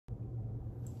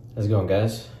How's it going,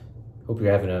 guys? Hope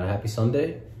you're having a happy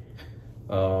Sunday.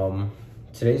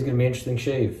 Today's gonna be an interesting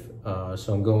shave.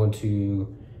 So I'm going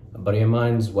to a buddy of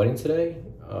mine's wedding today.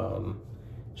 So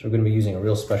we're gonna be using a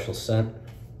real special scent,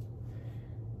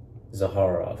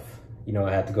 Zaharoff. You know,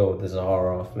 I had to go with the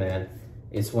Zaharoff, man.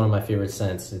 It's one of my favorite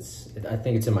scents. I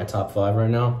think it's in my top 5 right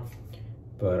now.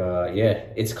 But yeah,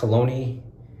 it's cologne-y.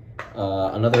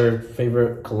 Another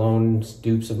favorite colognes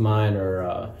dupes of mine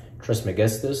are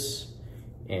Trismegistus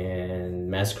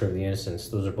and Massacre of the Innocents.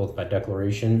 Those are both by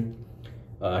Declaration.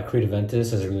 Creative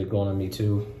Ventus has really grown on me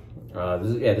too. Yeah,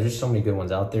 there's just so many good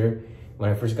ones out there. When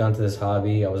I first got into this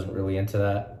hobby, I wasn't really into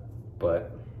that,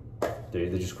 but they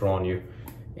just grow on you.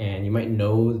 And you might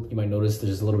notice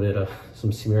there's a little bit of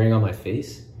some smearing on my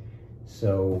face.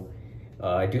 So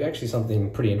I do actually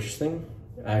something pretty interesting.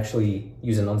 I actually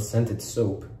use an unscented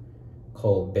soap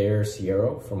called Bear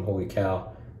Siero from Holy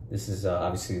Cow. This is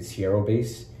obviously the Siero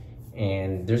base.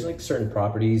 And there's like certain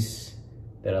properties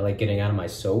that I like getting out of my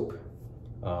soap.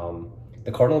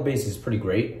 The Cardinal base is pretty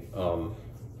great,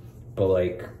 but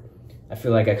like I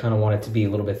feel like I kind of want it to be a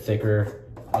little bit thicker.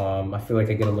 I feel like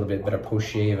I get a little bit better post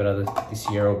shave out of the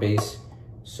Siero base,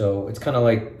 so it's kind of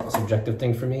like a subjective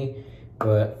thing for me.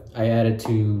 But I added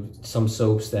to some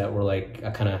soaps that were like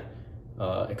I kind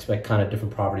of expect kind of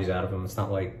different properties out of them. It's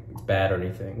not like it's bad or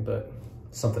anything, but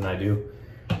it's something I do.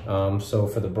 So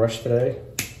for the brush today,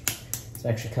 it's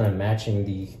actually kind of matching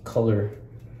the color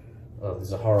of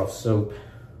the Zaharoff soap.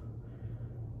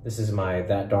 This is my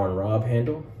That Darn Rob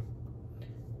handle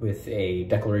with a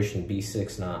Declaration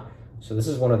B6 knot. So this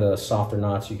is one of the softer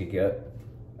knots you could get.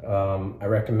 I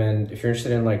recommend, if you're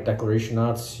interested in like Declaration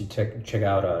knots, you check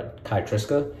out Kai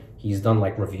Triska. He's done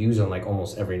like reviews on like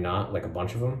almost every knot, like a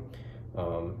bunch of them.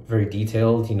 Very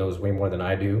detailed, he knows way more than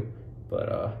I do.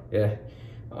 But yeah,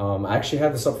 I actually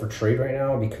have this up for trade right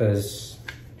now because,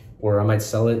 or I might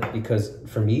sell it because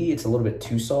for me, it's a little bit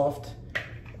too soft.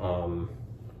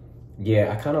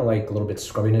 Yeah, I kind of like a little bit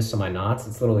scrubbiness on my knots.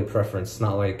 It's literally preference. It's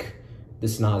not like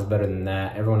this knot is better than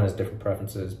that. Everyone has different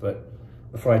preferences, but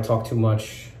before I talk too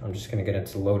much, I'm just gonna get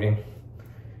into loading.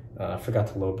 I forgot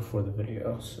to load before the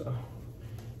video, so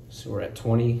we're at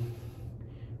 20.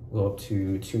 We'll go up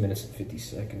to 2 minutes and 50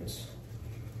 seconds.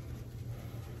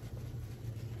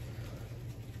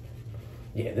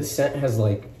 Yeah, this scent has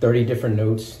like 30 different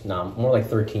notes. Nah, more like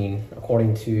 13,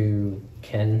 according to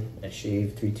Ken at Shave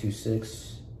 326.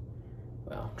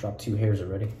 Wow, dropped 2 hairs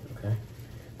already. Okay.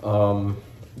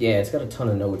 Yeah, it's got a ton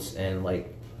of notes and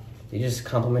like they just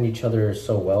complement each other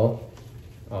so well.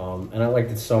 And I liked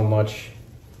it so much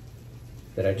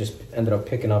that I just ended up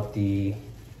picking up the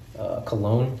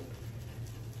cologne.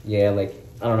 Yeah, like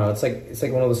I don't know, it's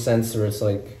like one of those scents where it's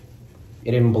like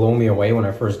it didn't blow me away when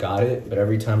I first got it, but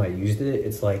every time I used it,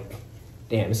 it's like,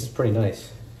 damn, this is pretty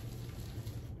nice.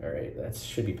 All right, that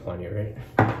should be plenty, right?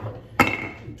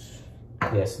 Oops.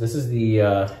 Yeah, so this is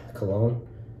the cologne.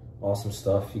 Awesome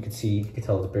stuff. You can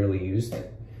tell it's barely used.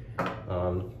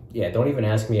 Yeah, don't even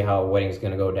ask me how a wedding's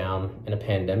gonna go down in a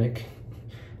pandemic.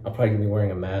 I'm probably gonna be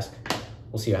wearing a mask.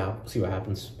 We'll see what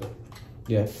happens. But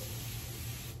yeah,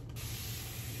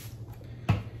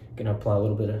 gonna apply a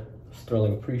little bit of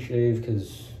Sterling pre-shave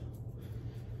because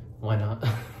why not?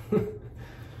 All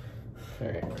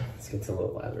right, let's get to a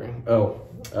little lathering. Oh,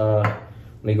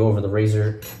 let me go over the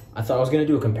razor. I thought I was gonna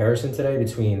do a comparison today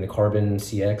between the Carbon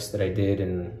CX that I did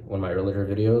in one of my earlier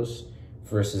videos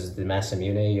versus the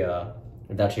Masamune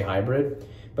Dachi Hybrid,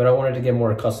 but I wanted to get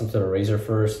more accustomed to the razor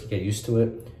first, get used to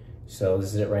it. So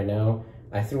this is it right now.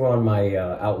 I threw on my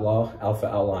Alpha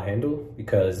Outlaw handle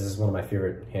because this is one of my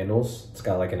favorite handles. It's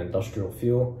got like an industrial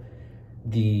feel.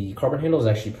 The Carbon handle is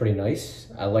actually pretty nice.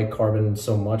 I like Carbon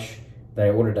so much that I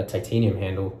ordered a titanium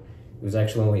handle. It was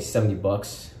actually only 70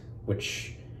 bucks,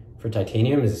 which for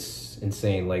titanium is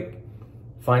insane. Like,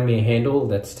 find me a handle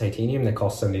that's titanium that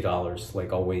costs $70.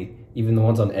 Like, I'll wait. Even the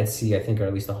ones on Etsy, I think, are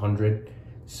at least 100.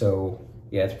 So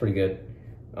yeah, it's pretty good.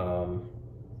 But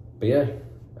yeah,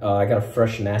 I got a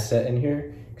fresh Nacet in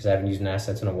here because I haven't used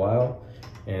Nacets in a while.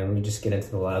 And let me just get into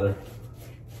the lather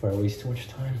before I waste too much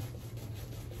time.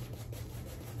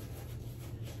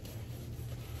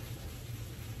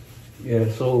 Yeah,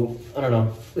 so I don't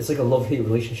know. It's like a love-hate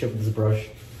relationship with this brush.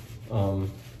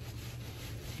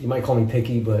 You might call me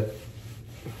picky, but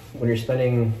when you're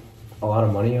spending a lot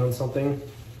of money on something,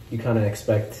 you kind of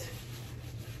expect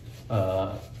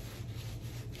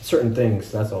certain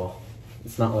things. That's all.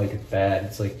 It's not like it's bad.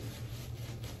 It's like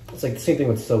the same thing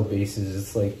with soap bases.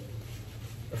 It's like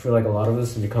I feel like a lot of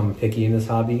us have become picky in this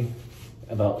hobby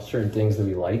about certain things that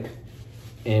we like,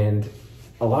 and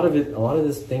a lot of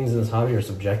these things in this hobby are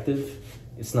subjective.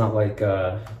 It's not like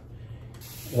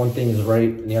one thing is right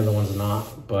and the other one's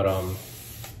not. But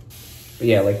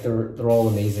yeah, like they're all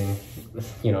amazing,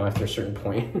 you know, after a certain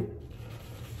point. All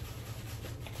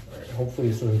right, hopefully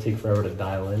this doesn't take forever to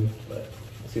dial in, but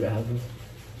let's see what happens.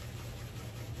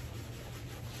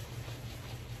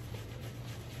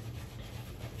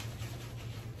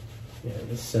 Yeah,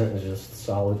 this scent is just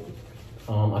solid.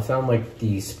 I found like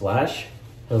the splash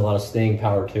has a lot of staying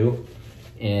power too,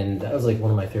 and that was like one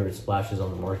of my favorite splashes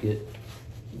on the market.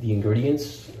 The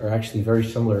ingredients are actually very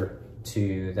similar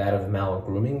to that of Mallow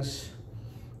Grooming's.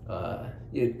 I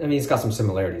mean, it's got some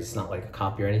similarities. It's not like a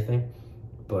copy or anything,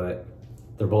 but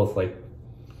they're both like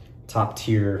top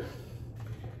tier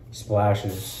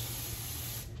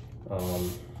splashes.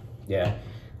 Yeah,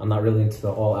 I'm not really into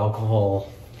the all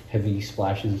alcohol heavy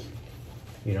splashes.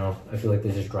 You know, I feel like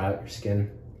they just dry out your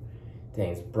skin.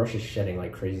 Dang, this brush is shedding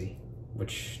like crazy,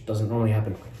 which doesn't normally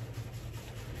happen.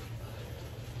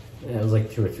 Yeah, it was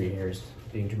like 2 or 3 hairs,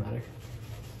 being dramatic.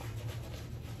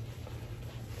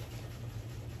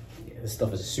 Yeah, this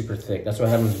stuff is super thick. That's what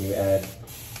happens when you add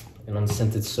an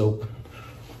unscented soap.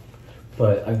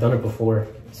 But I've done it before.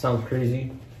 It sounds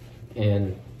crazy,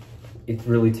 and it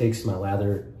really takes my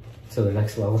lather to the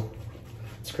next level.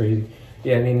 It's crazy.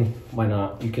 Yeah, I mean, why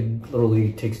not? You could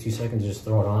literally, takes 2 seconds, just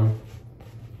throw it on.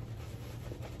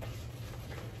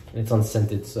 And it's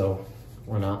unscented, so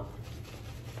why not?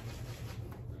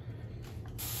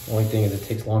 The only thing is it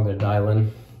takes longer to dial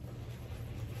in.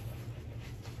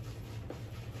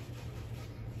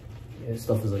 Yeah, this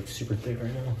stuff is like super thick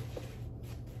right now.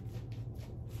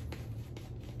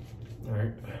 All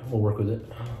right, we'll work with it.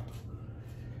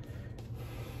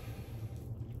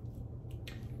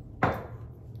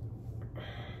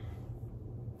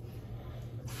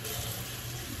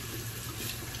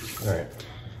 All right,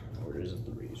 where is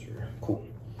the razor? Cool.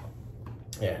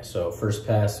 Yeah, so first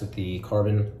pass with the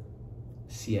Carbon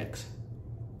CX.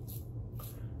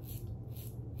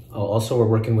 Oh, also we're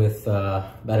working with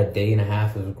about a day and a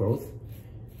half of growth.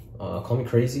 Call me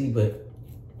crazy, but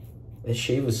this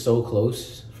shave was so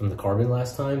close from the Carbon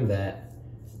last time that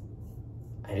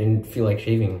I didn't feel like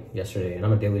shaving yesterday, and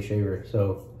I'm a daily shaver,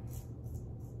 so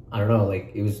I don't know,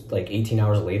 like it was like 18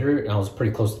 hours later and I was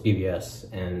pretty close to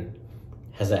BBS. And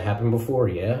has that happened before?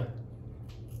 Yeah,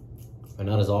 but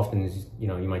not as often as, you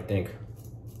know, you might think.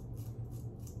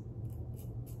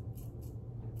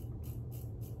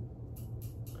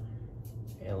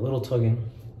 Yeah, a little tugging.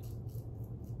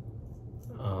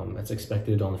 That's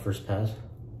expected on the first pass.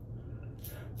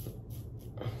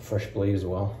 Fresh blade as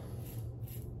well.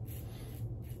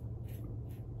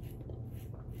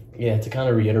 Yeah, to kind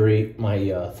of reiterate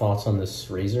my thoughts on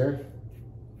this razor,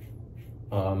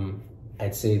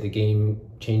 I'd say the Game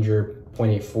Changer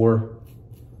 0.84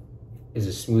 is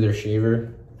a smoother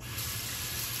shaver.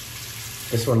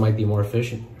 This one might be more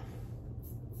efficient.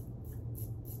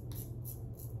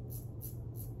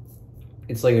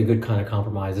 It's like a good kind of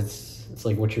compromise. It's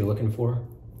like what you're looking for,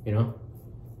 you know?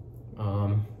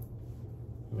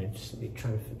 Let me just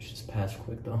try to finish this pass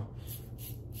quick though.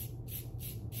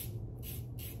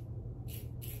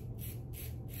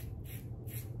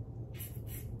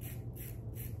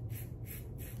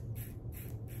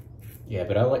 Yeah,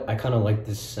 but I kind of like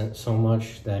this scent so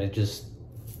much that it just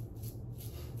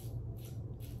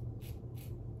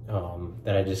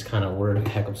that I just kind of ordered a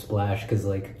backup splash, because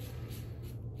like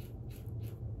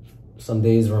some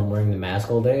days where I'm wearing the mask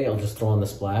all day, I'll just throw on the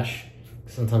splash.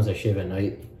 Sometimes I shave at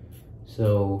night,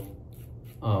 so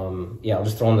yeah, I'll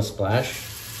just throw on the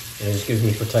splash and it just gives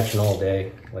me protection all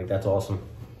day. Like, that's awesome.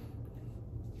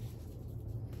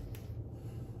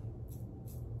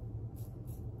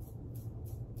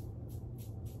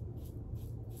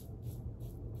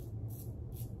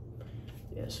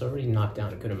 Yeah, so I already knocked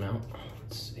down a good amount.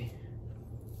 Let's see.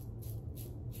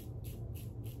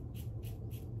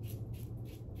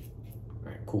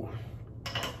 All right, cool.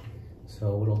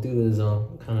 So what I'll do is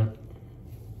I'll kind of,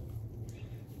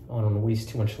 I don't want to waste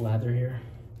too much lather here.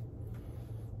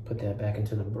 Put that back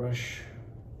into the brush.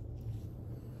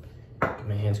 Give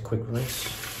my hands a quick rinse.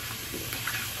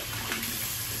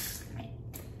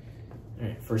 All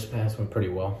right, first pass went pretty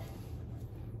well.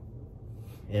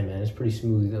 Yeah, man, it's pretty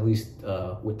smooth, at least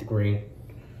with the grain.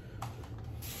 I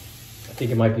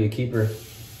think it might be a keeper.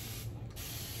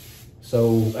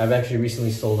 So I've actually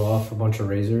recently sold off a bunch of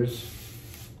razors.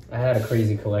 I had a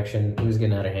crazy collection. It was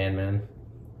getting out of hand, man.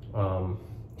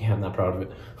 Yeah, I'm not proud of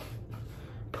it.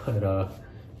 But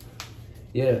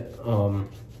yeah,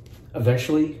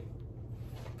 eventually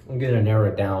I'm gonna narrow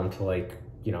it down to, like,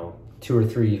 you know, 2 or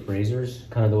 3 razors,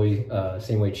 kind of the way,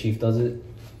 same way Chief does it.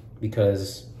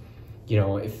 Because, you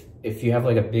know, if you have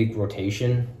like a big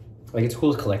rotation, like, it's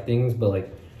cool as collecting, but like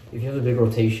if you have a big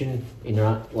rotation and you're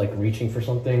not like reaching for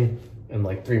something and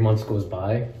like 3 months goes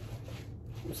by,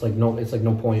 it's like no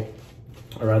point.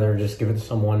 I'd rather just give it to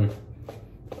someone,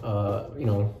 you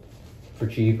know, for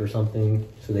cheap or something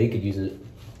so they could use it.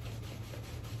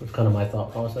 That's kind of my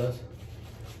thought process.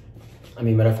 I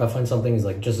mean, but if I find something is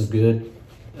like just as good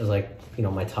as like, you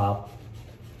know, my top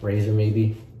razor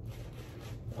maybe,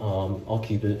 I'll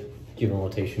keep it in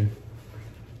rotation.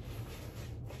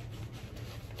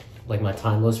 Like my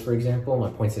Timeless, for example, my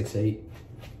 0.68.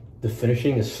 The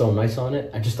finishing is so nice on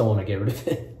it. I just don't want to get rid of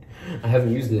it. I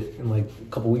haven't used it in like a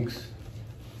couple weeks.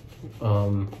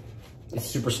 It's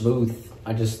super smooth.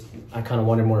 I kind of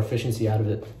wanted more efficiency out of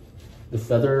it. The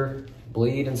feather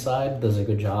blade inside does a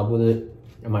good job with it.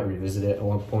 I might revisit it at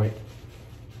one point,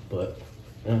 but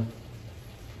yeah.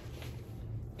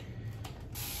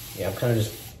 Yeah, I'm kind of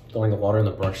just throwing the water in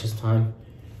the brush this time,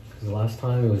 because the last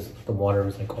time the water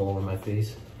was like all over my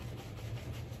face.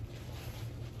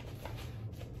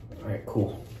 All right,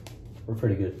 cool. We're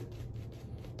pretty good.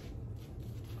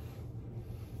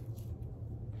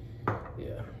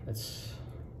 Yeah, that's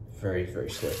very, very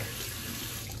slick.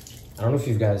 I don't know if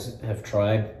you guys have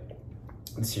tried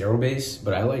Zero Base,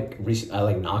 but I like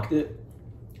knocked it.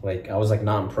 Like, I was like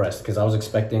not impressed, because I was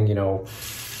expecting, you know,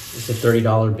 it's a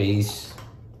 $30 base,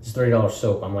 it's $30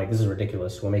 soap. I'm like, this is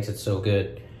ridiculous. What makes it so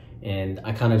good? And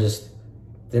I kind of just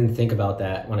didn't think about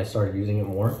that when I started using it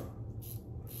more.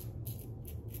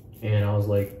 And I was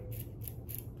like,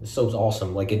 the soap's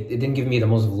awesome. Like, it didn't give me the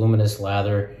most voluminous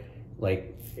lather,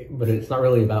 like, but it's not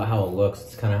really about how it looks.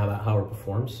 It's kind of about how it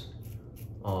performs.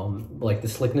 Like, the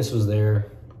slickness was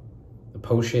there. The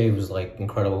post shave was like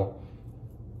incredible.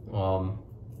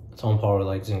 It's on par with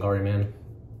like Zengardi Man.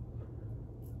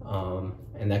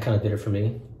 And that kind of did it for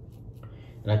me.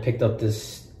 And I picked up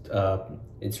this,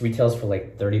 it retails for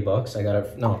like 30 bucks. I got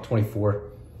it, no,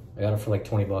 24. I got it for like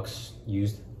 20 bucks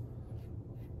used,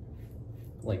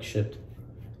 like shipped.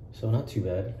 So not too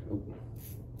bad. Ooh.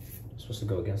 I'm supposed to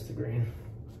go against the grain,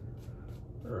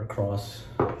 or across,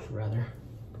 rather.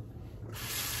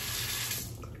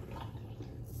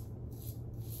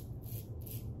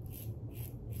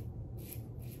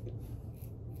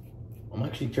 I'm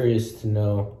actually curious to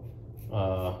know,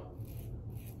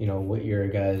 you know, what your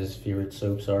guys' favorite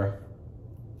soaps are.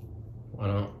 Why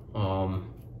not?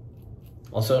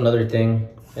 Also, another thing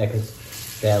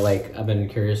that like I've been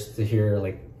curious to hear,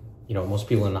 like, you know, most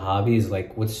people in the hobby is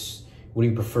like, what do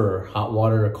you prefer, hot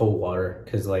water or cold water?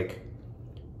 Because like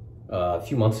a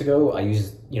few months ago, I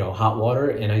used, you know, hot water,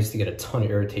 and I used to get a ton of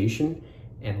irritation,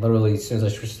 and literally as soon as I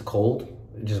switched to cold,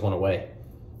 it just went away.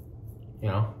 You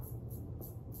know,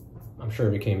 I'm sure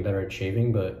it became better at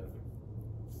shaving, but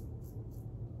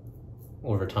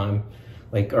over time,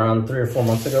 like around 3 or 4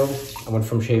 months ago, I went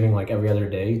from shaving like every other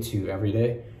day to every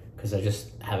day, because I just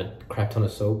have a crap ton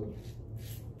of soap.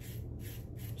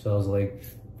 So I was like,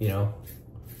 you know,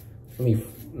 let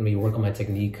me work on my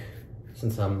technique,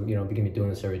 since I'm, you know, beginning doing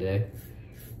this every day.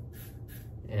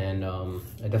 And I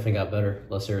definitely got better,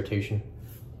 less irritation.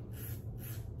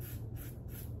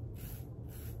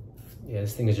 Yeah,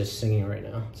 this thing is just singing right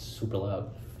now. It's super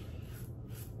loud.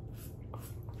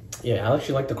 Yeah, I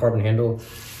actually like the carbon handle.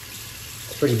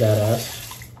 It's pretty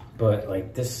badass. But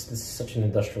like this is such an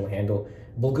industrial handle.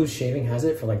 Bull Goose Shaving has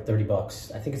it for like 30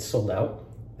 bucks. I think it's sold out.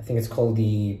 I think it's called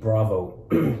the Bravo.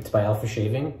 It's by Alpha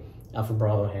Shaving. Alpha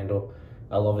Bravo handle.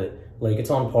 I love it. Like, it's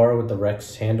on par with the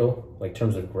Rex handle, like in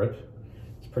terms of grip.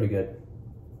 It's pretty good.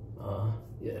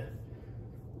 Yeah.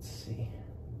 Let's see.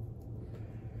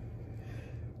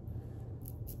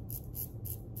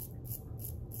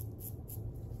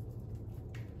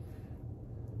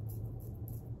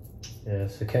 Yeah,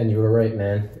 so Ken, you were right,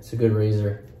 man. It's a good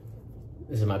razor.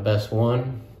 Is it my best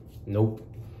one? Nope.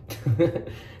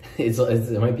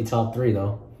 It might be top 3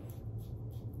 though.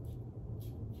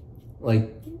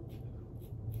 Like,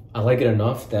 I like it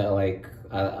enough that like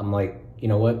I'm like, you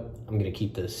know what? I'm gonna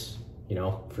keep this, you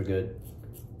know, for good.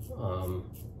 And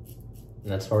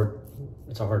that's hard.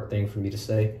 It's a hard thing for me to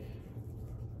say,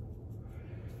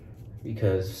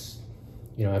 because,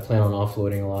 you know, I plan on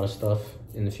offloading a lot of stuff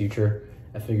in the future.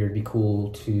 I figured it'd be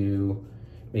cool to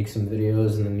make some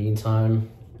videos in the meantime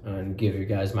and give you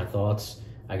guys my thoughts.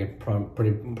 I could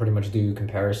pretty much do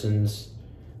comparisons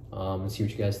and see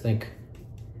what you guys think.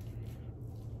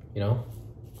 You know?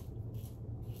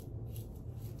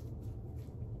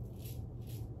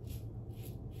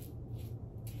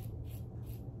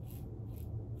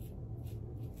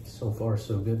 So far,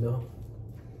 so good though.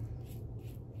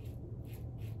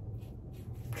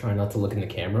 I'm trying not to look in the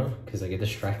camera because I get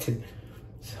distracted.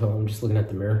 So I'm just looking at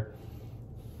the mirror.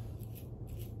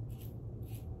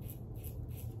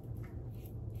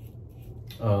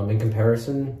 In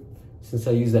comparison, since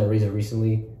I used that razor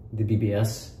recently, the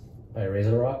BBS by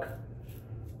Razor,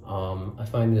 I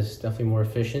find this definitely more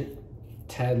efficient,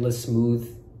 tad less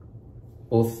smooth,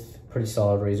 both pretty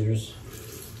solid razors,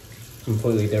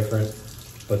 completely different,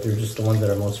 but they're just the ones that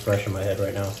are most fresh in my head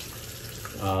right now.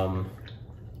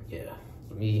 Yeah,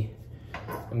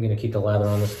 I'm gonna keep the lather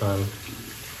on this time,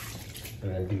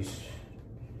 and then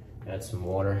add some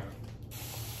water.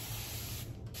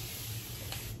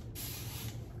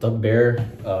 Doug Bear,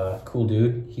 cool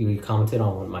dude. He commented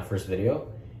on my first video.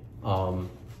 And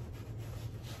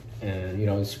you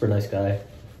know, he's a super nice guy.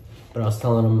 But I was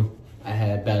telling him I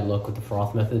had bad luck with the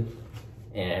froth method.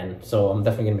 And so I'm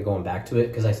definitely gonna be going back to it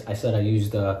because I said I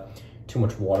used too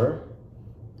much water.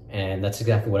 And that's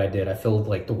exactly what I did. I filled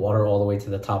like the water all the way to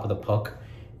the top of the puck.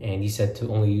 And he said to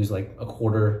only use like a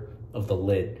quarter of the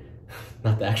lid,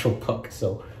 not the actual puck.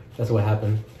 So that's what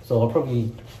happened. So I'll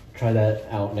probably try that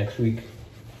out next week.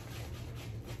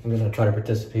 I'm gonna try to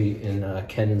participate in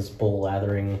Ken's bowl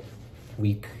lathering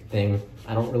week thing.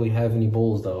 I don't really have any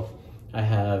bowls though. I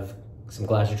have some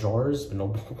glass jars, but no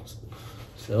bowls.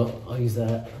 So I'll use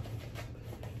that.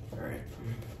 All right.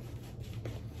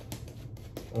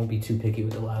 I won't be too picky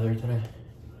with the lather today.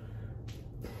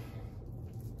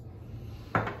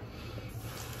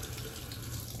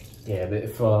 Yeah, but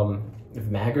if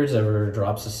Maggers ever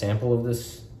drops a sample of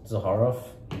this Zaharoff,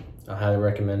 I highly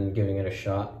recommend giving it a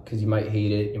shot because you might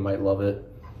hate it, you might love it.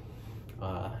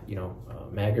 You know,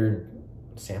 Maggard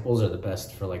samples are the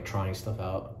best for like trying stuff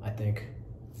out, I think.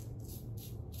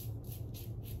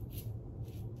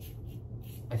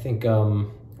 I think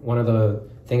one of the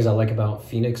things I like about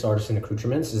Phoenix Artisan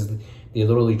Accoutrements is they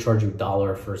literally charge you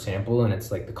 $1 for a sample, and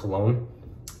it's like the cologne.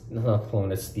 It's not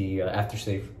cologne, it's the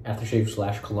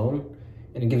aftershave / cologne,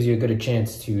 and it gives you a good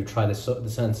chance to try the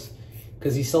scents.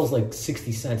 Because he sells like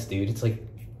 60 cents, dude. It's like,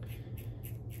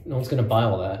 no one's gonna buy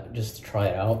all that just to try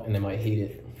it out, and they might hate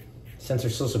it. Scents are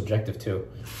so subjective too.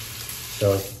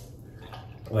 So,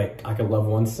 like, I could love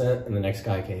one scent, and the next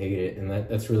guy could hate it, and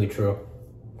that's really true.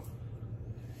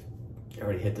 I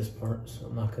already hit this part, so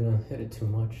I'm not gonna hit it too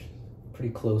much.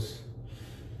 Pretty close.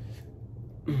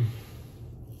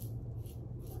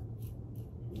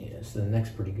 Yeah, so the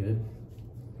neck's pretty good.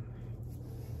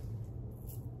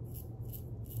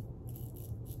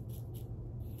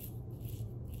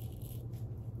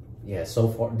 Yeah, so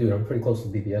far, dude, I'm pretty close to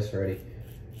BBS already.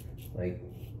 Like,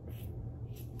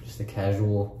 just a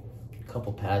casual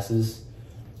couple passes.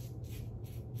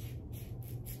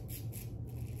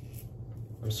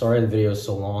 I'm sorry the video is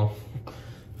so long.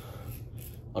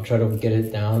 I'll try to get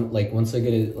it down. Like, once I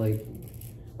get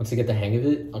the hang of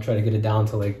it, I'll try to get it down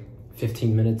to like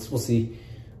 15 minutes. We'll see.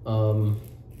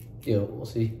 Yeah, we'll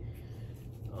see.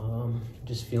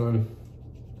 Just feeling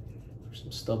for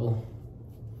some stubble.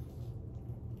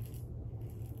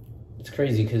 It's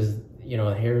crazy because, you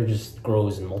know, hair just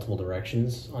grows in multiple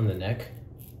directions on the neck.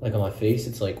 Like on my face,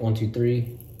 it's like 1, 2,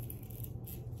 3.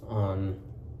 On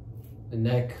the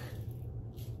neck,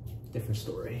 different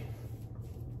story.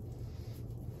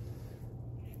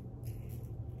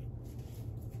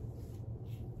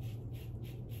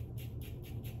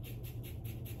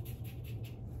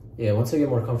 Yeah, once I get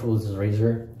more comfortable with this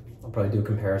razor, I'll probably do a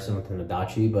comparison with the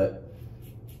Nacet, but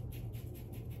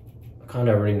I kind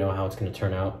of already know how it's going to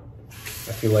turn out.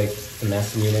 I feel like the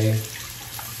Masamune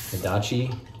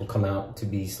Nacet will come out to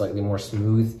be slightly more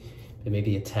smooth, but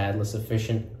maybe a tad less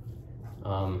efficient.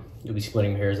 You'll be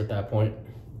splitting hairs at that point.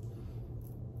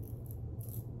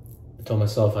 I told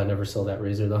myself I'd never sell that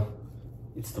razor though.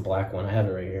 It's the black one, I have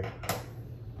it right here.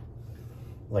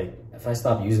 Like, if I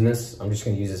stop using this, I'm just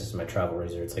gonna use this as my travel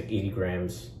razor. It's like 80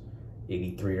 grams,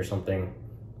 83 or something.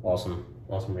 Awesome,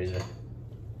 awesome razor.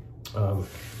 A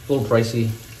little pricey.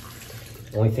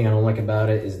 The only thing I don't like about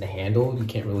it is the handle. You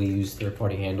can't really use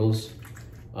third-party handles.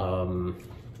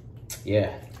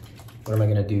 Yeah, what am I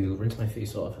gonna do? Rinse my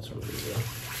face off. That's what I'm gonna do.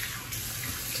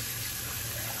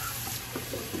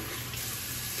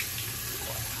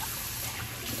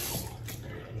 I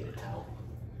need a towel.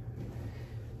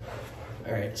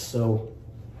 All right, so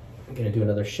I'm gonna do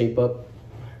another shape up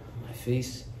on my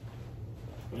face.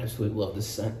 I absolutely love this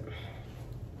scent.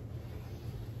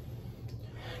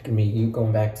 Gonna be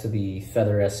going back to the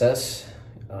Feather SS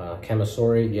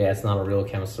Camisori. Yeah, it's not a real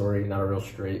Camisori, not a real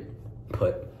straight,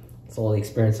 but it's all the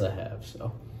experience I have.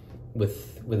 So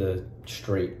with a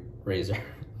straight razor.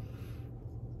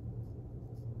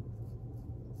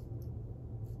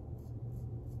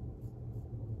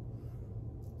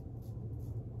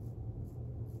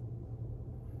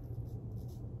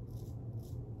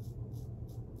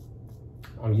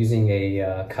 I'm using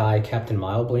a Kai Captain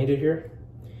Mile blender here,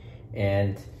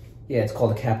 and Yeah, it's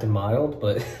called a Captain Mild,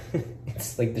 but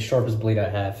it's like the sharpest blade I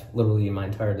have, literally in my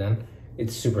entire den.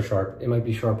 It's super sharp. It might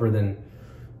be sharper than,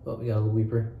 oh, we got a little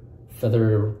weeper.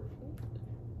 Feather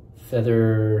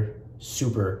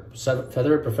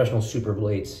Professional Super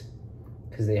blades,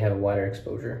 because they have a wider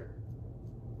exposure.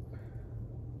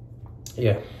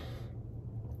 Yeah.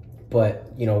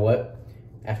 But you know what?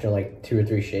 After like 2 or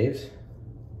 3 shaves,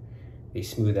 they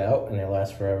smooth out and they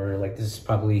last forever. Like this is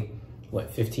probably, what,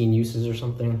 15 uses or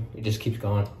something? It just keeps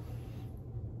going.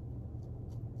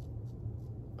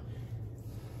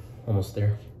 Almost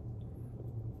there.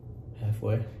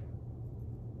 Halfway.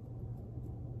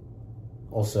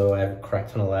 Also, I have a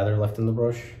crap ton of lather left in the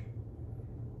brush.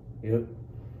 Yep.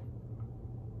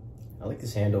 I like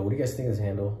this handle. What do you guys think of this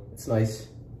handle? It's nice.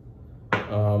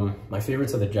 My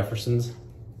favorites are the Jeffersons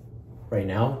right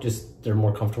now. Just, they're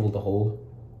more comfortable to hold.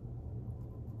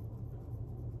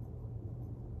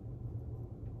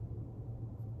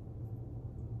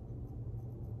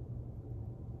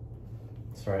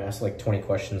 Sorry, I asked like 20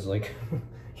 questions. Like,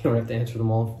 you don't have to answer them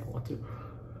all if you want to.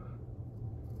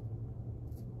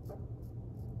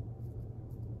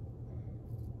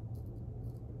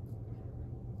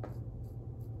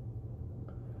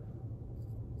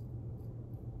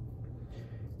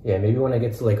 Yeah, maybe when I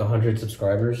get to like 100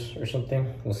 subscribers or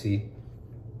something, we'll see.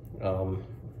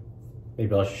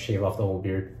 Maybe I'll just shave off the whole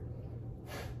beard.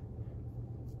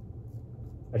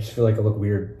 I just feel like I look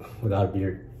weird without a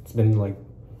beard. It's been like,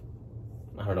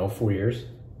 I don't know, 4 years.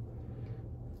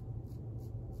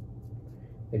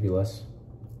 Maybe less,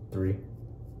 3.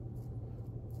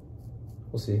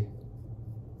 We'll see.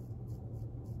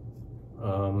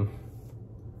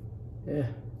 Yeah.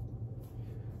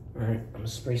 All right, I'm gonna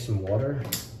spray some water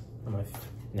on my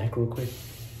neck real quick.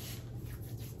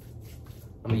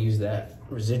 I'm gonna use that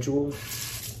residual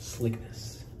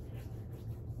slickness.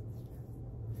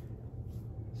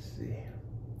 Let's see.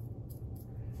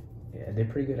 Yeah, they're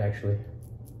pretty good actually.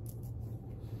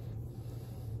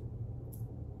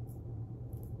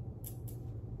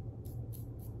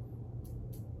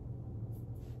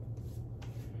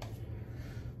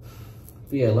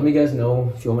 But yeah, let me guys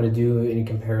know if you want me to do any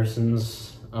comparisons.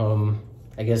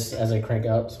 I guess as I crank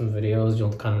out some videos,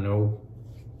 you'll kind of know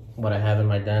what I have in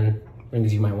my den,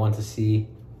 things you might want to see,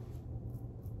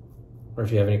 or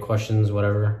if you have any questions,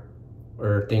 whatever,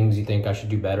 or things you think I should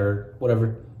do better,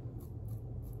 whatever.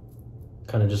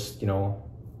 Kind of just, you know,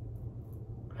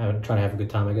 trying to have a good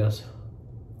time, I guess.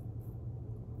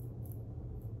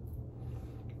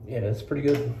 Yeah, that's pretty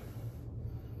good.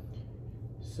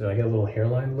 So I got a little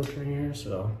hairline look right here,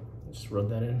 so just rub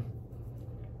that in.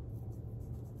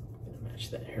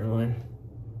 Match that hairline.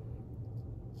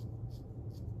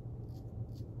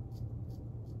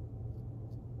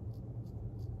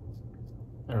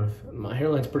 I don't know if my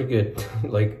hairline's pretty good.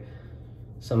 Like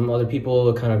some other people,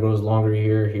 it kind of grows longer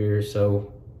here,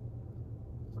 so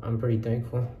I'm pretty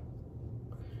thankful.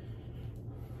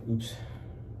 Oops.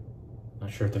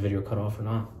 Not sure if the video cut off or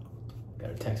not.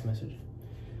 Got a text message.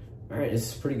 All right,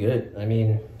 this is pretty good. I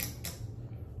mean,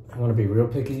 if I want to be real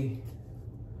picky,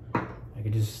 I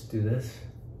could just do this.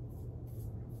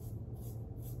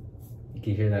 You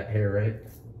can hear that hair, right?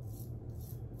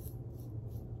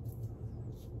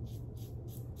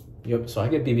 Yep, so I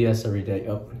get BBS every day.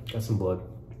 Oh, got some blood.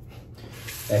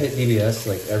 I hit BBS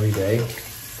like every day.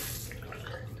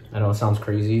 I know it sounds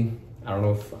crazy. I don't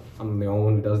know if I'm the only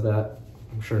one who does that.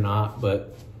 I'm sure not,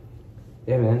 but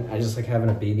yeah, man, I just like having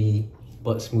a baby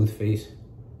butt smooth face.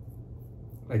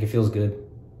 Like it feels good.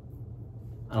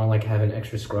 I don't like having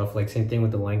extra scruff. Like same thing with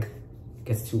the length. It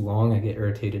gets too long, I get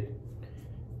irritated.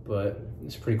 But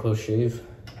it's a pretty close shave.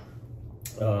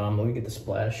 Let me get the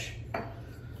splash.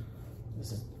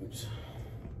 This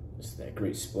is that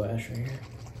great splash right here.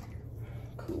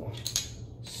 Cool.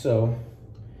 So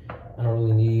I don't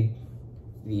really need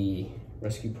the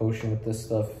rescue potion with this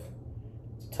stuff.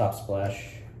 It's a top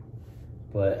splash,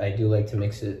 but I do like to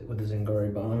mix it with the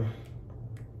Zingari Balm.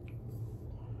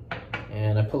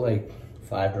 And I put like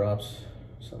 5 drops,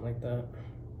 something like that.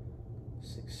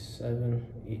 6, 7,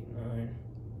 8, 9.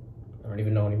 I don't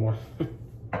even know anymore.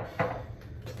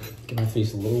 Get my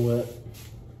face a little wet.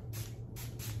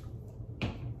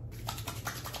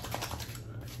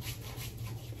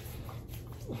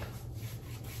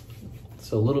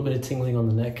 So a little bit of tingling on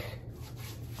the neck.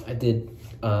 I think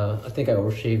I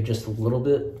overshaved just a little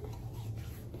bit,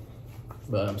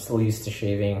 but I'm still used to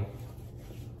shaving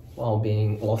while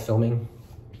filming.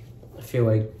 I feel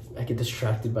like I get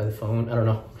distracted by the phone. I don't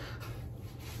know.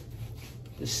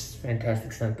 This is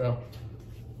fantastic scent though.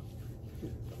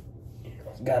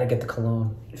 Gotta get the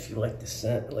cologne if you like this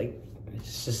scent. Like,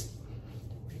 it's just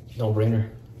no brainer.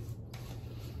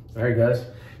 All right, guys.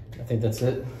 I think that's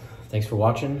it. Thanks for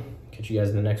watching. Catch you guys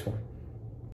in the next one.